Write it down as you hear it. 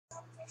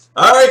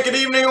Alright, good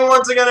evening and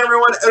once again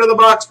everyone, Out of the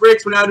Box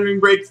Breaks. We're now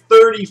doing break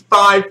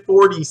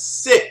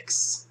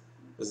 3546.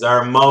 This is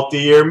our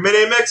multi-year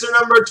mini mixer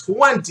number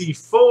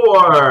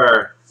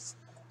 24.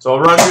 So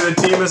I'll run through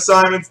the team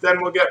assignments, then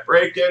we'll get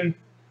breaking.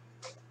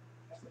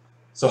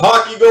 So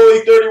hockey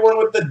goalie 31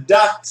 with the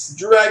Ducks,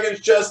 Dragons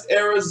Chest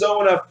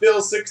Arizona,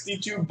 Phil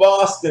 62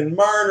 Boston,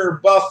 Marner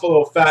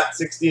Buffalo, Fat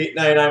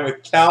 68.99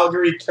 with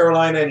Calgary,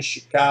 Carolina, and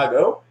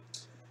Chicago.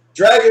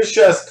 Dragons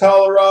Chest,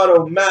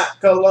 Colorado, Matt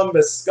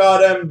Columbus,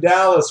 Scott M.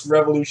 Dallas,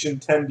 Revolution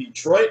 10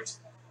 Detroit.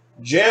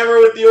 Jammer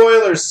with the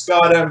Oilers,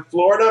 Scott M.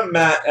 Florida,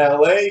 Matt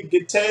LA,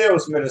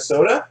 Giteos,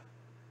 Minnesota.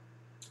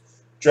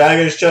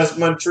 Dragons Chest,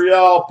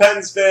 Montreal,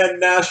 Pens fan,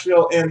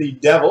 Nashville, and the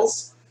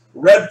Devils.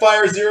 Red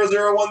Fire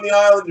 001, the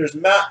Islanders,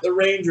 Matt the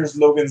Rangers,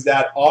 Logan's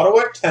Dad,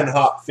 Ottawa, Ken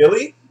Hop,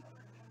 Philly.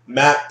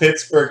 Matt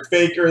Pittsburgh,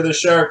 Faker, the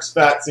Sharks,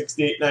 Fat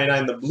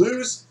 68.99, the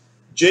Blues.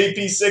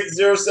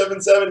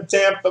 JP6077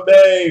 Tampa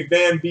Bay,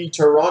 Van B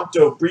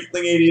Toronto,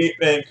 Breitling 88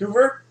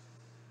 Vancouver,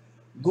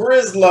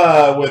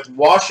 Grizzla with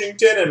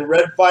Washington, and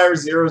Red Fire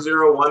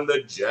 001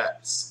 the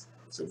Jets.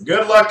 So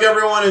good luck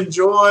everyone,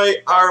 enjoy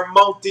our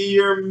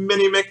multi-year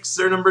mini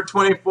mixer number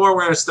 24.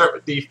 We're going to start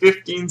with the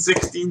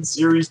 15-16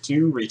 Series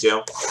 2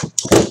 retail.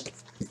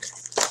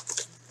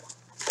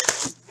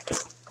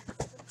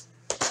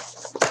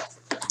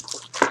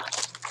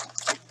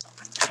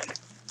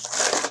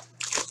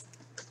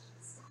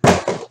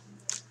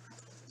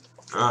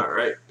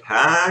 Alright,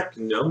 pack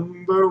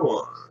number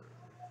 1.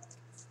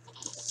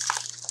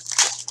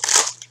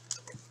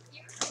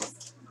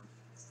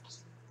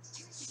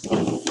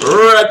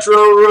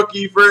 Retro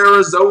rookie for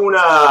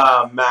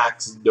Arizona,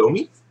 Max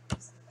Domi.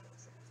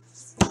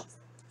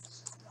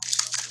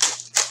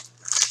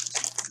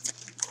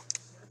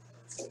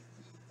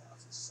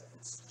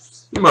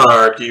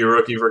 Marquee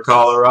rookie for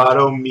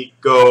Colorado,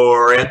 Mikko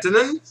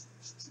Rantanen.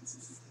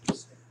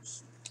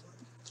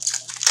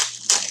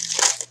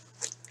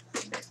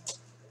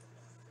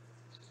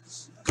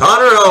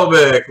 Connor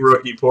Helbeck,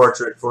 rookie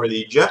portrait for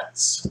the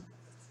Jets.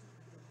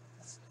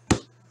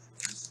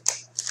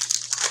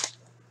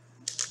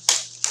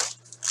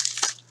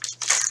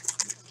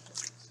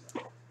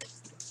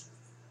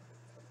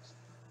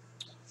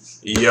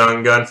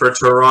 Young gun for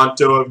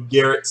Toronto of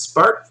Garrett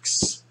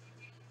Sparks.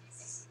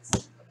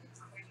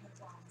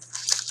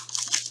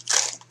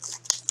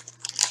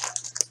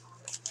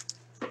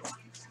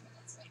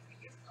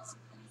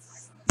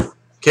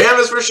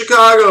 Canvas for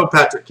Chicago,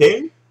 Patrick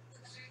Kane.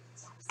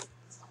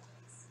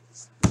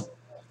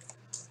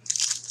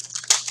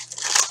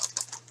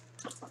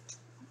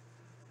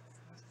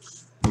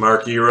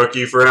 Marquee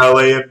rookie for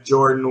LA of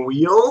Jordan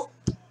Wheel.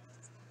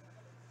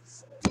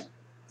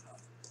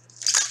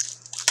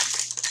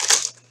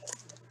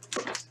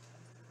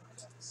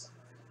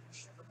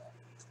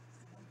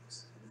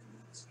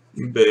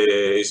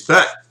 Base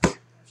pack.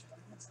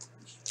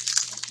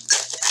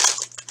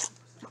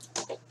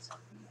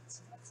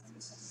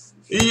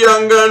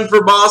 Young gun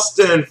for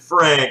Boston,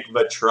 Frank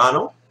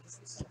Vetrano.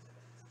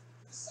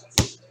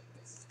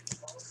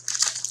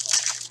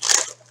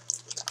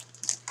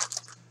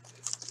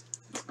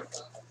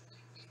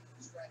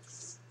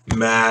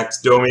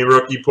 Max Domi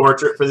rookie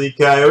portrait for the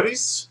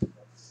Coyotes.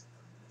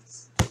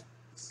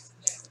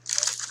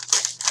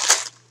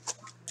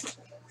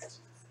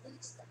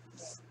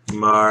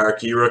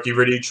 Marquee rookie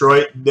for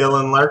Detroit,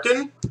 Dylan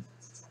Larkin.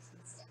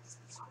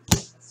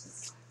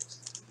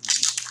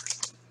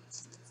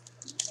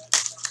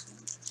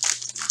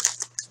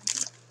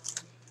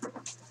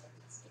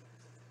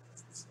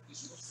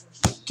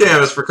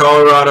 Canvas for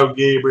Colorado,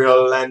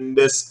 Gabriel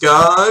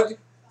Landeskog.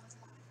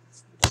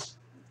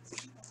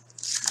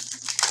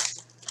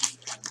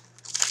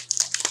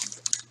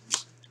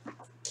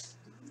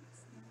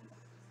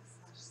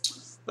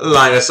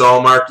 Linus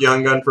Allmark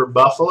Young Gun for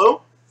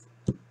Buffalo.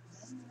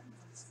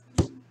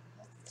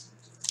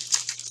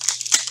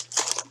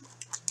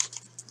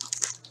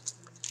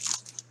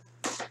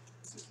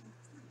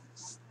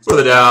 For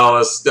the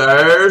Dallas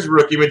Stars,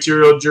 rookie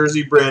material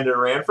jersey, Brandon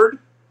Ranford.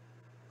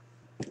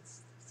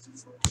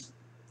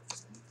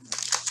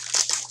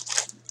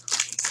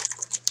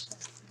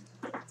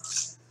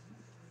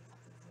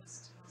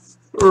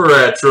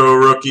 Retro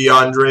rookie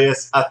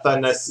Andreas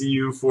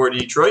Athanasiou for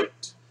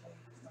Detroit.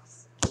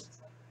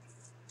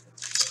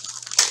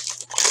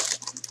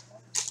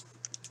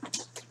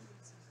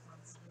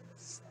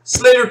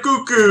 Slater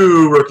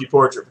Cuckoo, rookie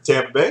portrait for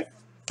Tampa Bay.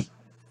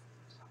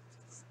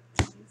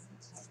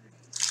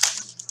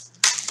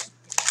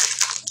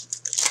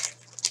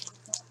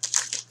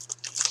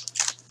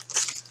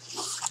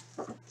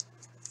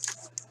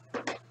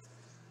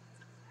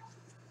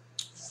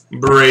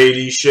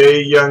 Brady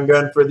Shea, Young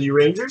Gun for the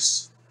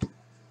Rangers.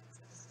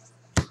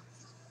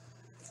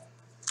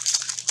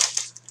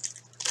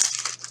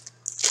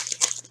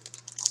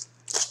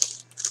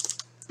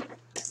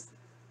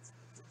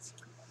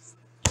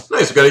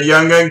 Nice, we've got a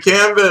Young Gun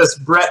canvas,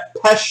 Brett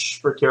Pesce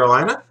for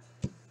Carolina.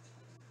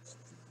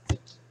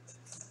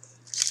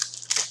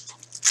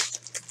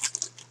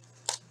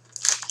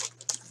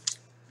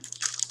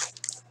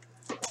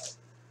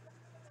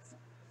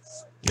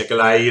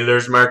 Nikolai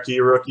Ehlers marquee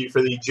rookie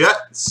for the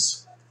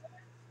Jets.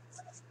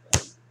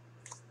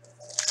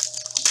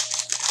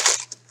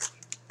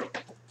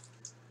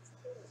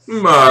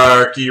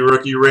 Marquee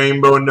rookie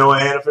rainbow Noah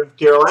Hannafin for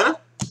Carolina.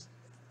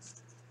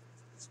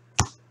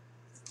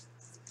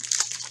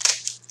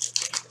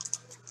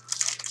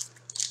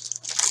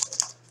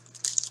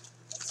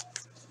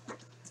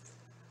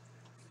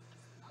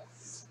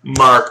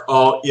 Mark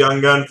Alt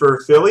Young Gun for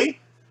Philly.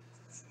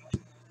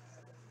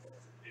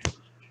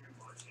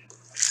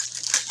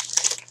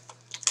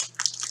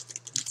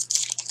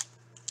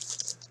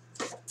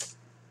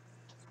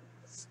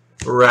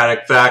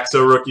 Radek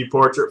Faxo rookie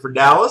portrait for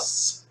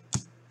Dallas.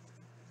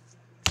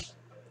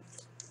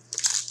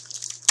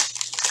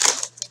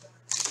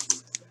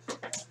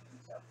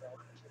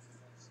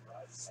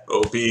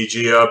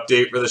 OPG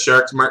update for the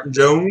Sharks, Martin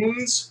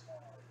Jones.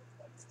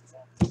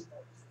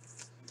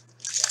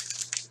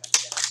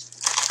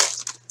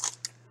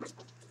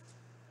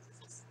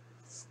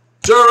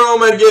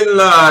 Jerome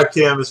McGinley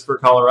canvas for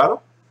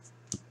Colorado.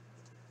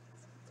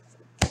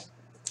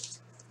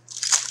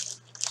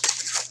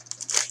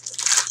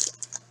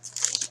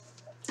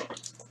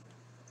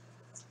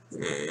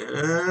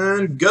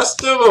 And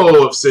Gustav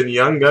Olofsson,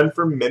 Young Gun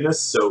for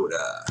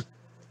Minnesota.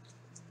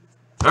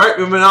 All right,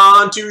 moving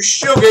on to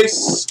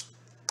Showcase.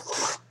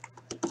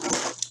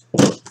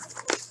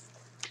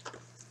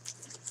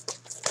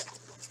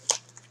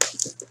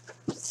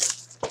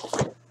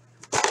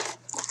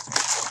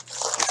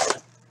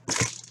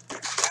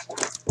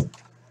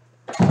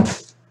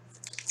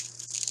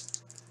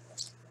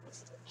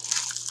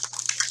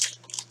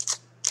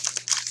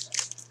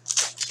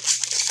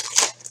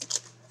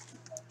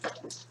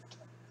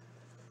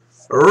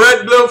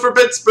 Red Glow for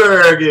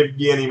Pittsburgh,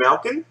 Evgeny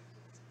Malkin.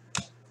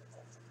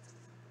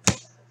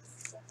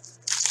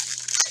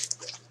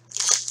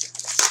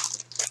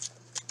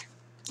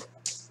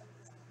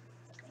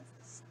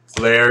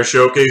 Flair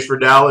Showcase for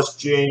Dallas,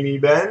 Jamie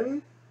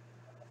Benn.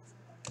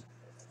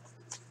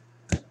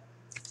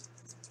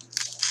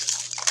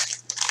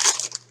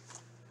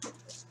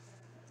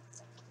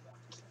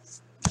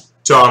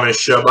 Thomas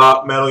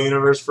Chabot Metal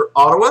Universe for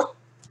Ottawa.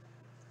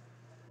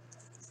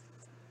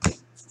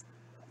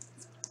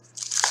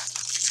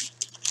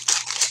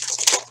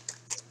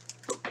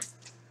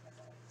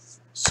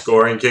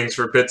 Scoring Kings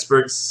for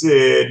Pittsburgh,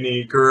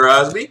 Sidney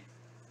Crosby.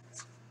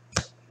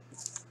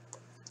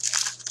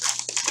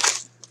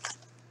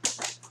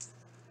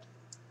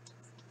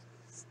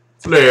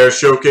 Flair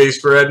Showcase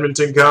for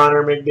Edmonton,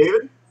 Connor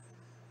McDavid.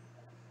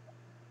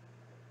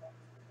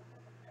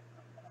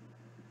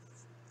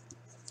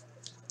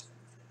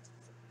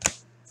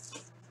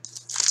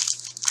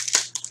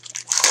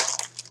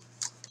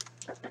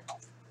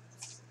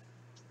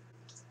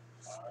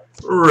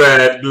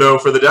 Red Glow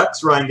for the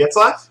Ducks, Ryan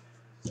Getzlaf.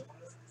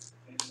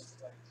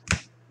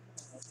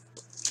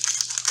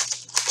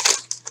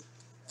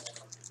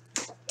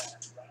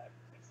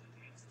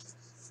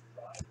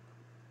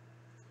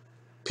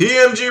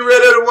 PMG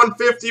Red out of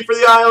 150 for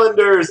the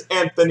Islanders,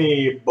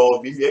 Anthony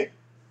Beauvillier.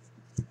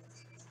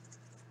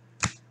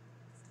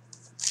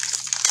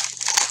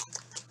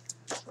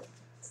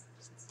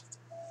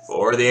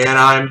 For the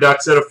Anaheim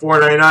Ducks at a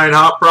 499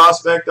 hot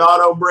prospect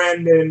auto,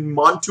 Brandon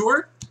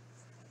Montour.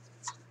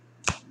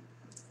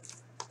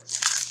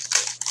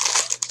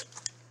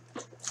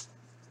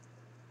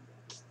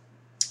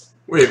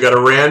 We've got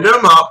a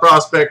random hot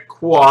prospect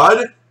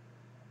quad.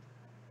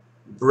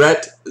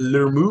 Brett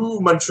Lermou,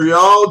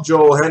 Montreal.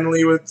 Joel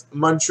Henley with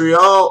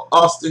Montreal.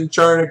 Austin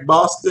Charnick,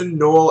 Boston.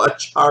 Noel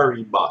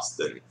Achari,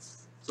 Boston.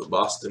 So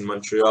Boston,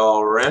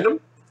 Montreal, random.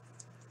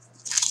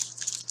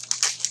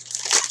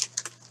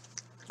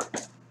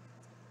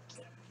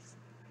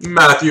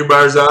 Matthew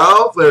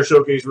Barzal, Flair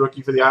Showcase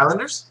rookie for the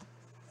Islanders.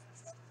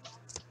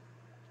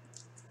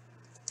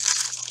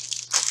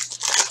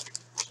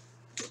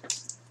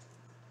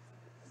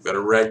 Got a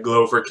red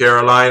glow for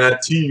Carolina,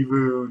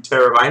 Teuvo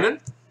Teravainen.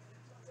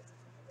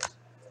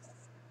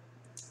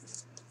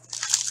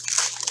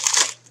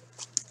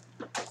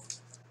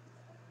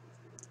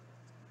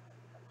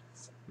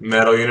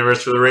 Metal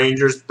Universe for the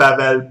Rangers,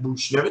 Pavel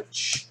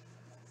Buchnevich.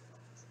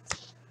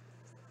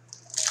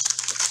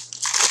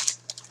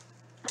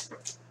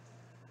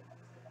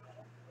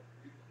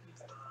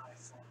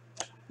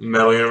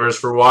 Metal Universe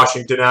for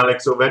Washington,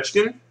 Alex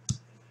Ovechkin.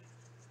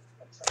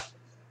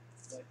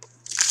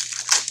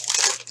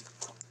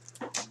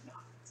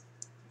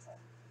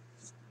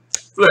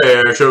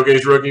 Flair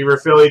Showcase rookie for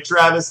Philly,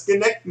 Travis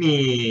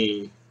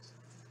Konechny.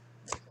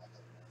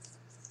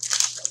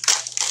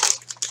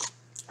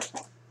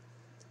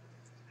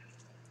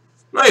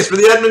 Nice for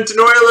the Edmonton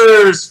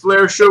Oilers.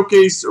 Flair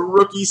Showcase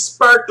rookie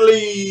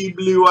Sparkly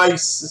Blue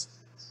Ice.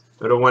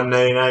 Go to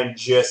 199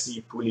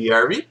 Jesse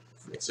Puljujarvi.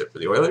 Makes it for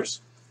the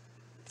Oilers.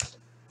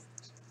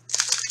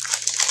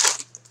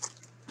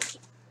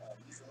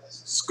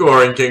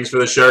 Scoring Kings for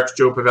the Sharks,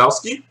 Joe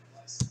Pavelski.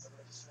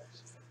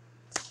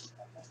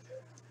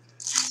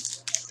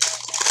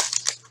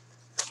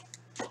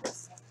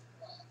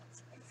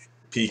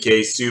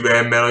 PK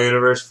Subban Metal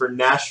Universe for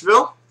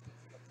Nashville.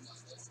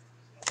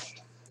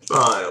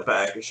 Final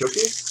package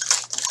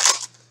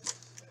showcase.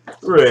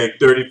 Break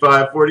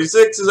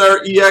 3546 is our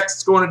EX.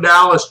 It's going to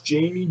Dallas.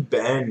 Jamie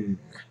Benn.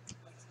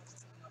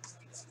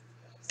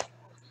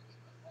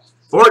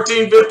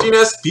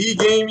 1415 SP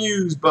Game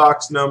Used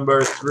box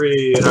number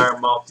 3 in our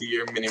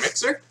multi-year mini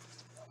mixer.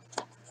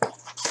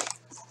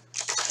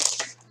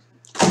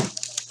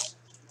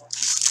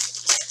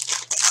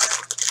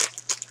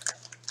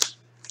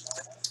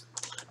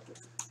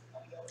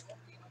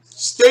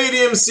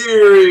 Stadium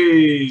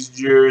Series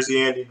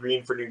jersey, Andy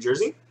Green for New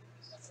Jersey.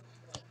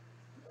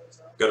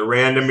 Got a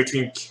random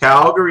between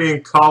Calgary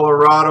and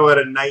Colorado at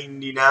a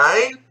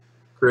 99.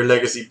 Career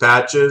Legacy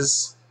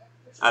patches,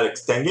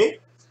 Alex Tenge.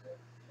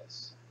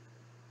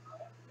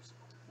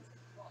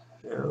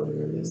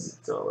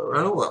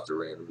 Colorado, we'll have to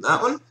random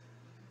that one.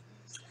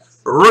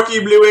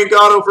 Rookie Blue Ink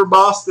Auto for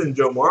Boston,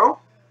 Joe Morrow.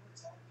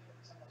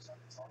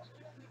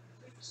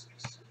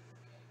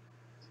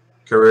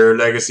 Career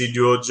Legacy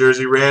Dual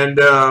Jersey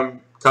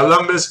Random,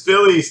 Columbus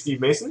Philly,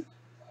 Steve Mason.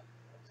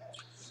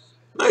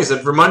 Nice,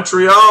 and for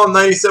Montreal,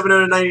 97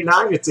 out of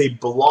 99, it's a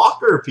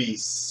blocker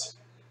piece.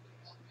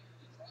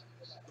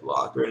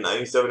 Blocker,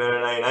 97 out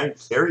of 99,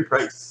 Carey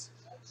Price.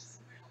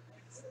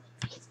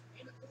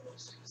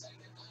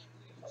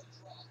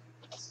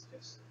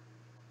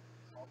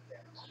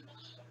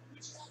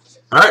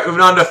 All right,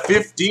 moving on to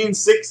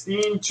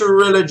 1516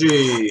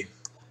 Trilogy.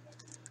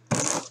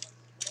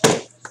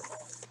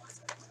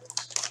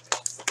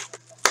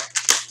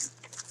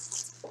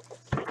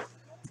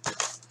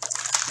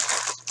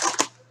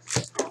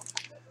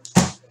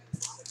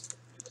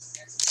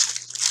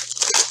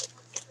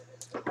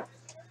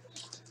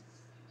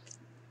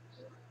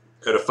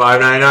 Got a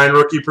 599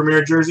 rookie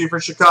premier jersey for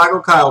Chicago,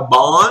 Kyle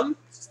Bond.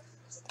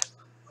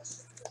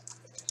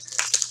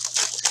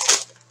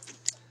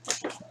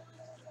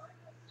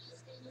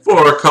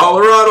 For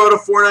Colorado, at a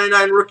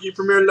 499 rookie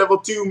premier level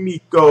 2,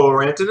 Mikko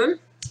Rantanen.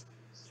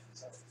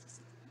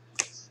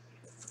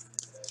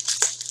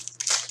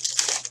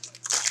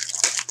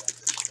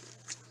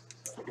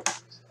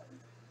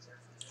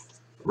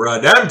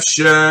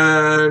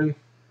 Redemption.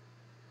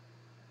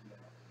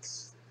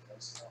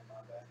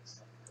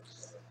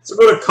 So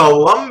go to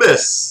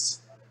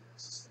Columbus.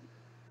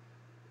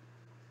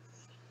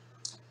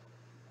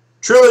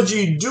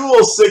 Trilogy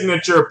dual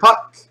signature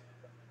puck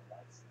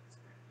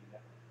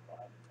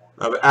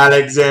of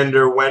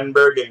Alexander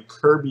Wenberg and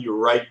Kirby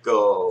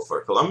Reichel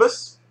for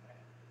Columbus.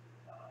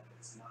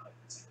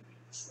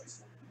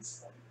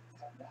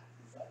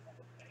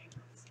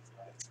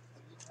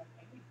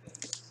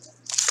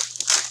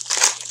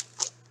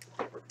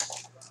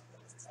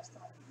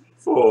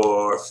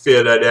 For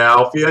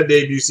Philadelphia,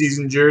 debut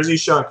season jersey,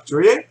 Sean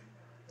Couturier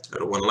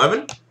at a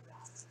 111.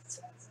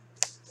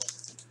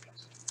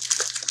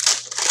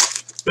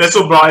 This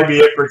will probably be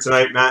it for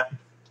tonight, Matt.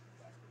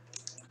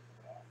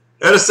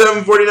 At a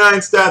 749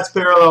 stats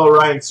parallel,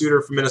 Ryan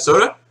Suter from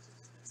Minnesota.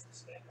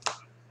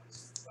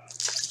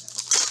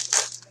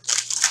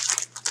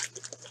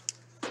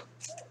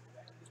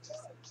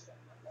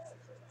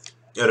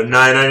 At a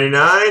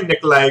 999,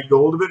 Nikolai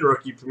Goldman,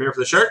 rookie premier for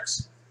the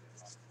Sharks.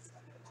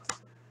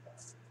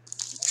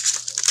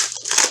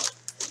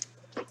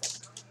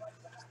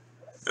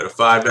 At a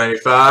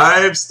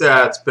 595,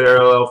 stats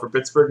parallel for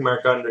Pittsburgh,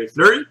 Marc-Andre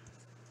Fleury.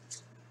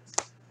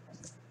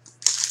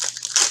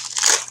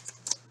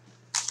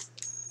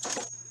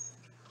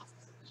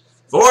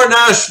 For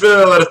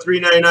Nashville, at a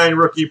 399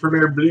 rookie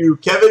premier blue,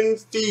 Kevin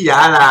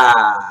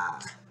Fiala.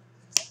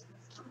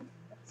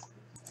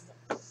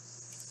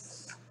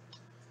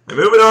 And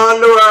moving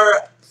on to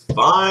our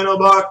final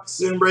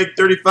box in break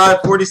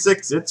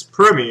 3546, it's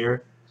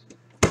Premier.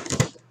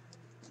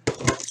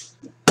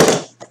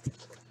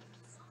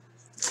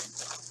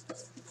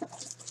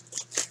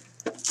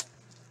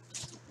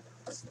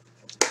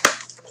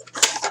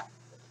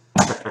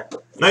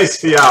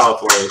 Nice Fiala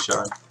for you,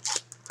 Sean.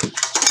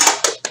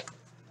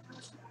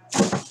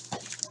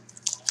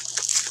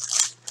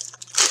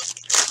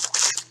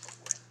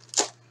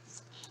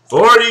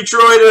 For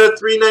Detroit, at a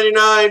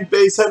 399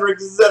 base, Henrik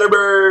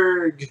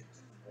Zetterberg.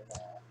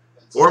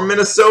 For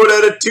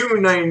Minnesota, at a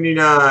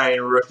 299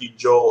 rookie,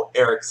 Joel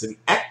Eriksson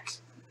Ek.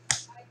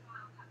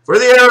 For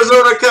the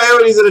Arizona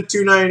Coyotes, at a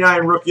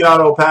 299 rookie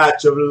auto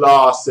patch of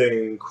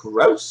Lawson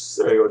Krause.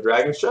 There you go,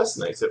 Dragon's Chest.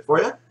 Nice hit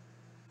for you.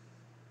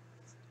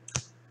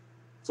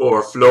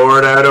 For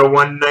Florida, at a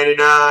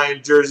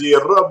 199 jersey,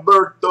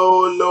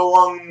 Roberto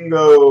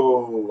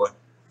Luongo.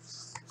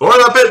 For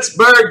the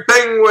Pittsburgh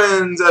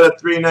Penguins, at a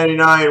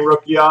 399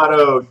 rookie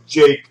auto,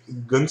 Jake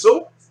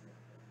Gunsel.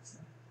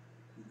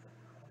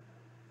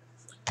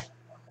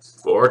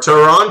 For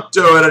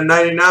Toronto, at a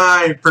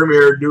 99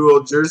 Premier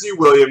Dual jersey,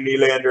 William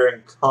Nylander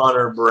and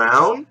Connor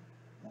Brown.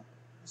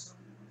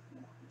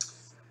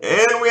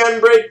 And we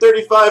end break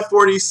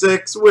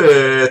 3546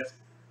 with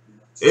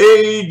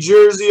a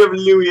jersey of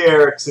Louis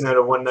Eriksson at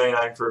a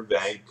 199 for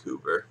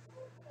Vancouver.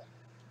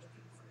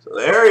 So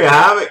there you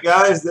have it,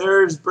 guys.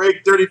 There's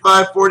break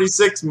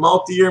 3546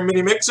 multi-year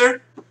mini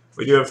mixer.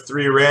 We do have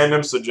 3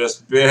 randoms, so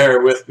just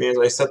bear with me as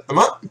I set them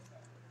up.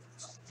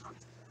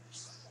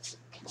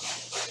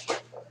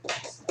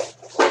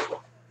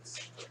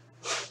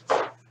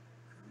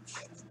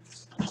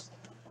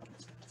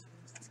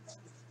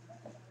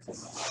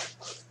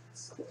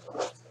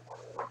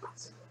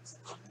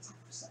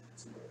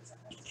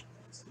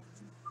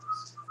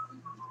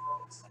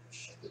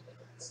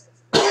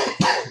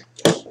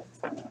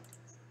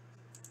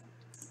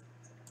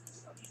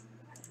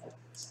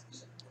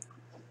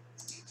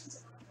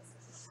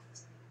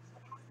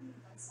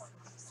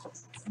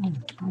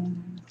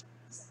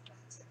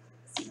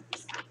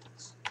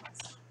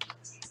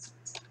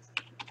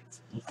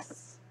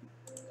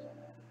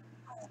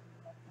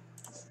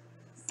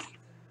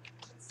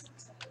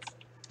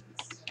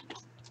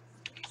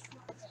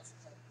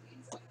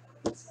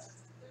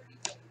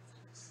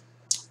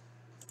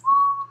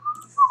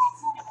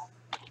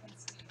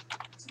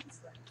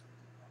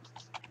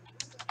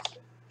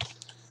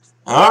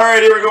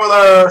 Alright, here we go with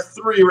our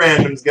 3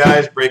 randoms,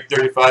 guys. Break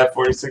 35,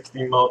 40,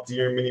 60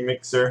 multi-year mini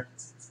mixer.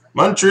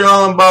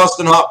 Montreal and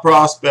Boston Hot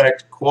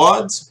Prospect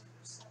quads.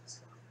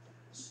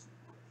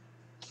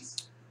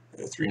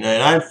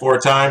 399, 4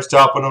 times.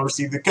 Top one will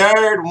receive the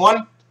card.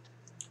 1,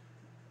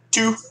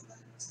 2,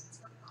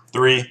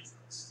 3,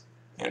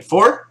 and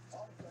 4.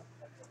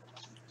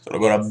 So we'll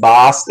go to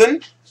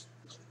Boston.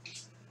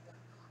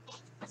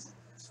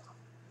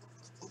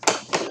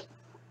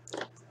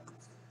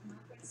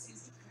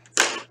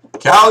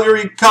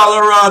 Calgary,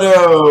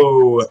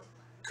 Colorado.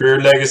 Career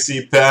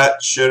Legacy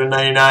patch out of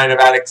 99 of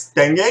Alex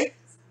Tenge.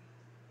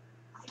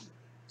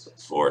 So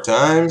 4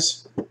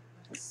 times.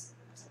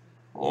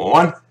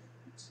 1,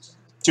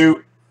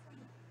 2,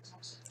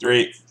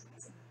 3,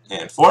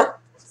 and 4.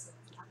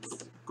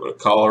 Go to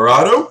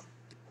Colorado.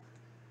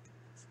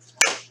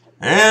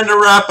 And to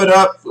wrap it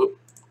up,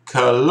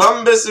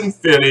 Columbus and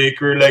Philly.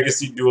 Career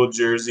Legacy dual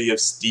jersey of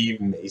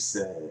Steve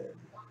Mason.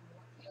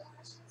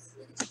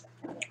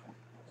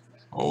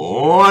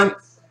 1,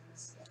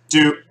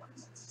 2,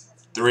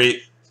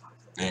 3,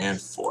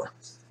 and 4.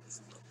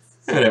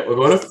 And it will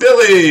go to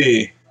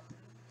Philly.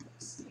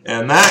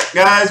 And that,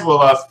 guys,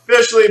 will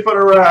officially put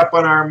a wrap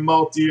on our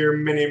multi-year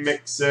mini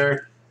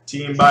mixer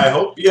team buy.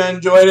 Hope you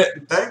enjoyed it,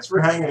 and thanks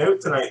for hanging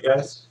out tonight,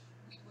 guys.